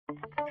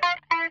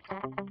Hi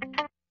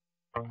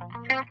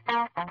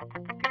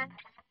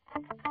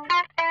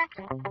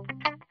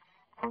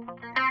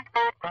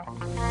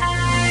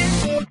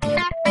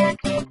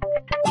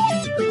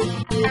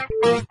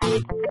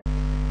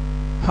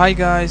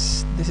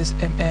guys, this is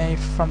MA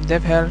from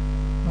DevHelp.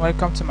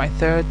 Welcome to my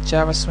third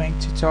Java Swing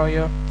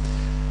tutorial.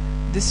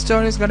 This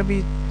tutorial is gonna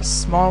be a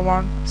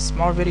small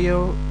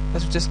video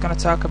that's just gonna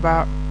talk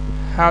about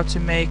how to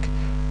make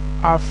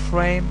our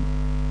frame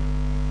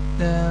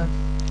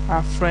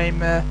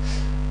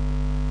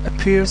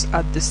appears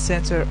at the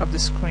center of the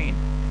screen.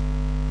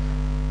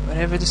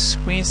 Whatever the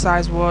screen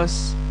size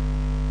was,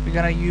 we're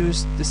gonna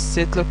use the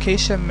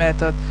setLocation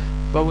method,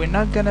 but we're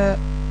not gonna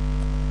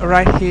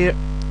write here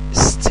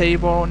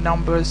stable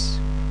numbers.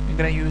 We're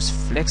gonna use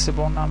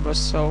flexible numbers.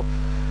 So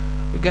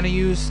we're gonna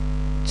use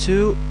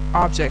two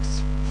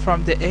objects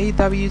from the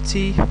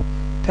AWT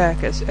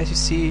package. As you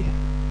see,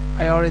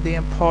 I already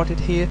imported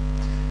here.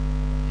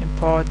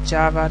 Import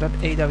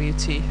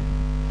java.awt.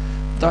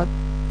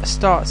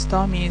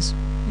 Star means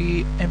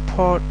we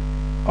import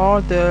all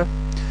the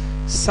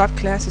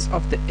subclasses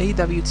of the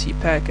AWT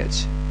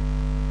package.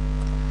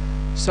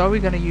 So we're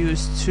gonna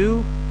use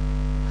two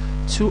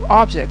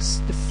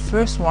objects. The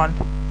first one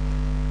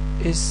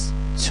is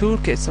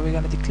toolkit, so we're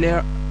going to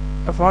declare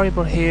a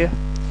variable here,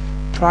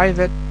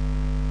 private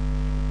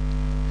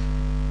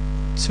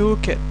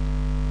toolkit.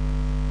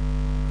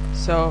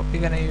 So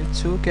we're going to use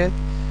toolkit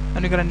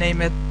and we're going to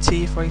name it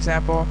T, for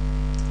example.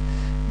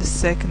 The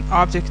second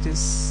object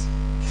is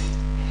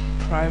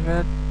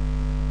private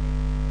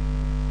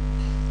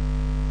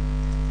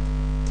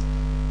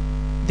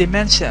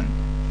dimension.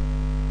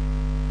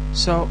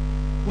 So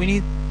we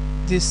need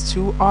these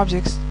two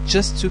objects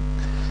just to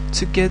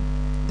get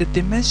the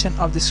dimension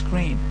of the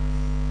screen.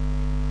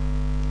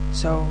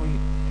 So we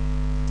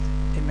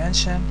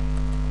dimension,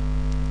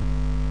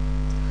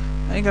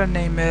 I'm gonna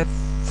name it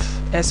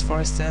S, for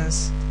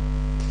instance.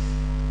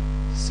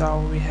 So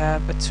we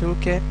have a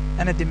toolkit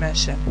and a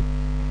dimension,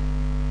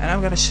 and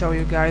I'm gonna show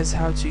you guys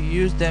how to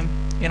use them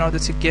in order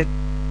to get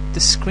the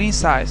screen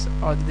size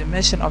or the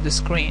dimension of the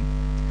screen.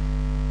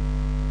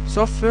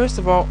 So first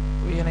of all,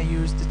 we're gonna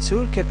use the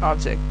toolkit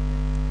object.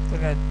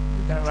 We're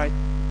gonna write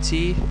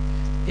T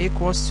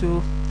equals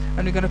to,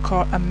 and we're gonna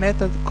call a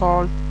method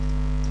called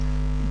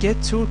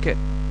getToolkit.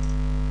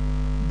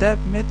 That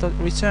method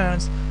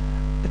returns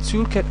a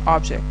toolkit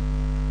object.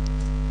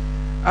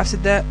 After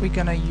that, we're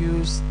gonna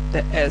use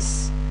the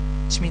S,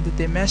 which means the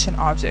dimension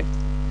object.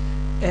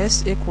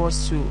 S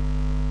equals to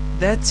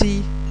that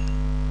T,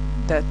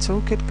 that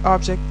toolkit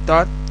object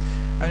dot,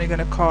 and we're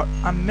gonna call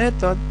a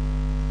method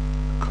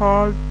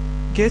called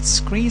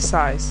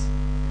getScreenSize.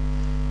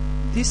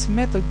 This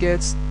method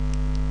gets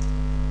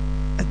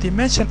a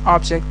dimension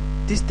object.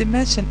 This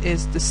dimension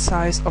is the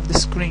size of the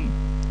screen.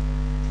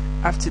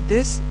 After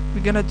this,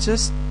 we're gonna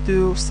just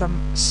do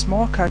some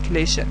small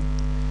calculation.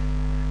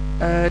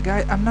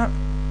 Guys, I'm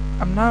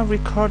not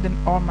recording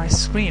on my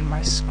screen.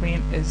 My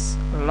screen is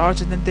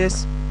larger than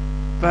this,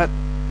 but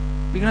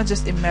we're gonna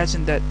just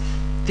imagine that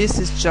this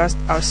is just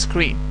our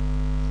screen.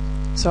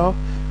 So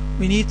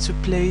we need to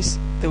place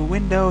the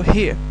window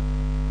here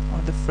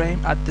on the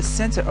frame at the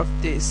center of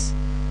this.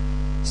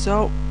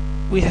 So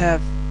we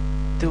have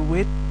the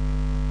width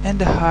and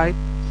the height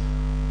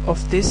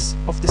of the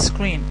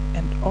screen,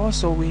 and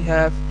also we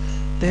have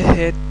the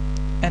height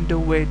and the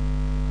width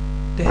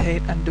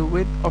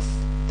of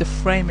the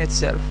frame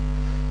itself.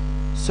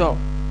 So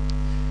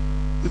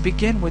we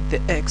begin with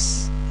the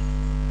X,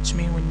 which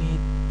means we need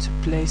to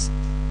place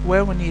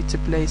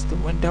the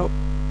window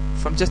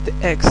from just the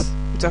X.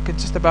 We're talking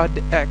just about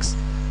the X,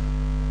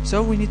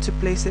 so we need to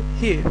place it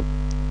here.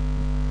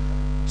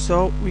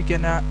 So we're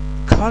gonna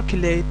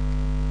calculate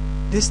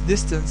this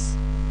distance.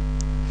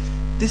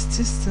 This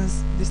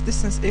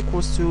distance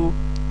equals to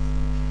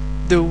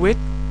the width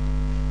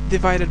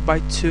divided by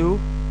 2,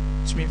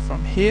 which means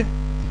from here,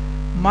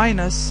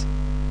 minus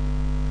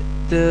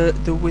the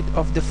width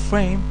of the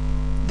frame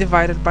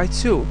divided by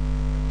 2,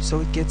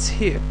 so it gets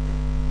here.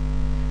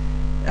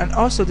 And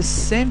also the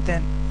same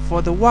thing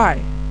for the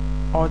Y,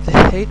 or the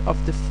height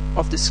of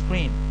the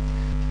screen.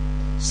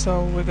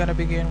 So we're gonna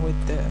begin with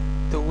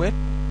the width.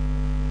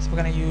 So we're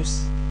gonna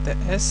use the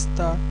S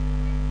dot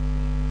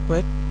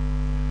width,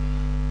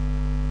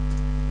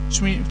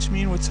 which means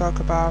we talk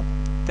about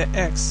the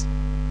X.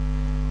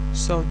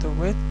 So the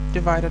width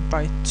divided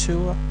by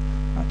 2,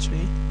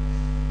 actually,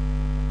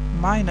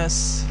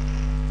 minus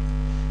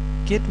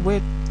get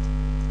width,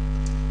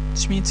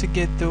 which means to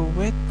get the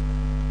width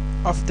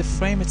of the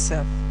frame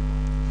itself,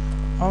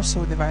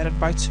 also divided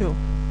by 2.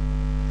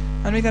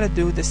 And we're gonna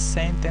do the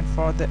same thing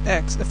for the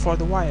X, for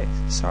the Y.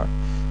 Sorry,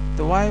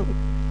 the Y,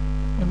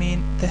 I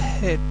mean the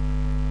height.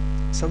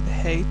 So the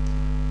height,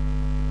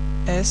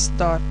 S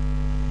dot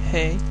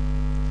height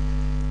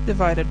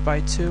divided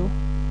by 2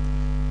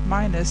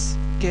 minus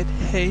get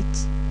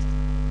height,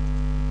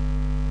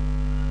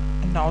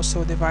 and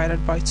also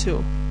divided by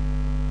 2.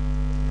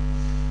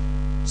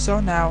 So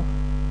now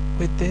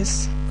with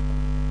this,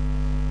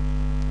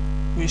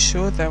 we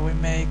show that we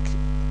make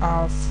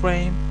our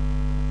frame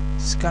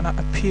is gonna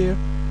appear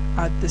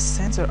at the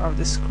center of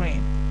the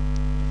screen.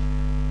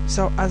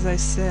 So as I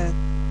said,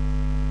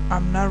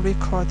 I'm not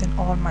recording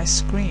all my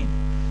screen.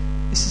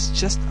 This is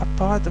just a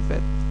part of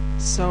it.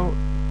 So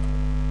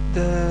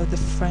the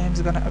frame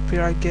is gonna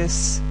appear, I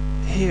guess,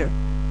 here.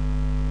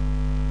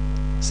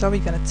 So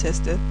we're gonna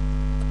test it.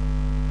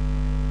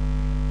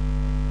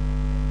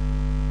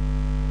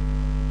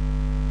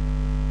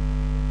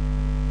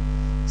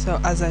 So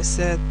as I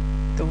said,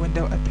 the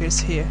window appears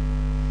here.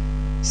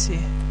 See?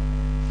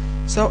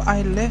 So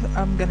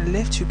I'm gonna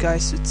left you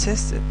guys to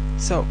test it.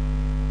 So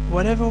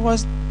whatever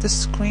was the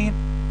screen,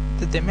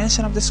 the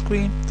dimension of the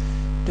screen,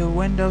 the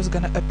window is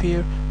gonna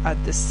appear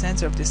at the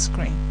center of the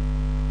screen.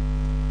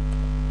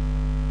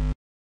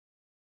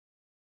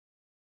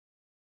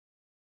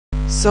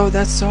 So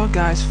that's all,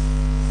 guys.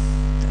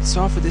 That's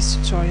all for this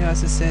tutorial.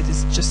 As I said,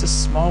 it's just a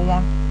small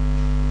one,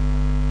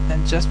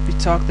 and just we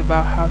talked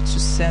about how to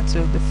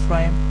center the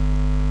frame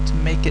to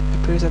make it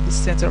appear at the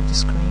center of the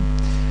screen.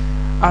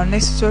 Our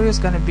next tutorial is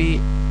going to be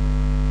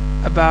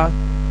about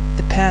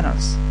the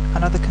panels,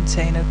 another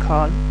container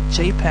called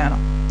JPanel,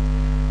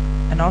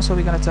 and also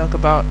we're going to talk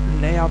about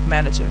layout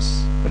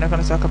managers. We're not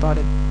going to talk about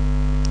it.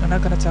 We're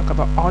not going to talk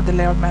about all the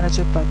layout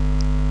manager, but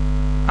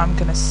I'm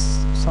gonna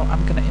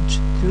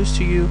introduce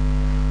to you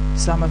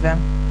some of them.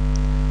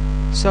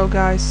 So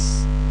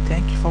guys,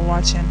 thank you for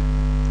watching,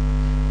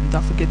 and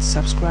don't forget to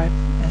subscribe,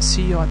 and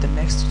see you on the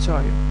next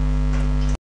tutorial.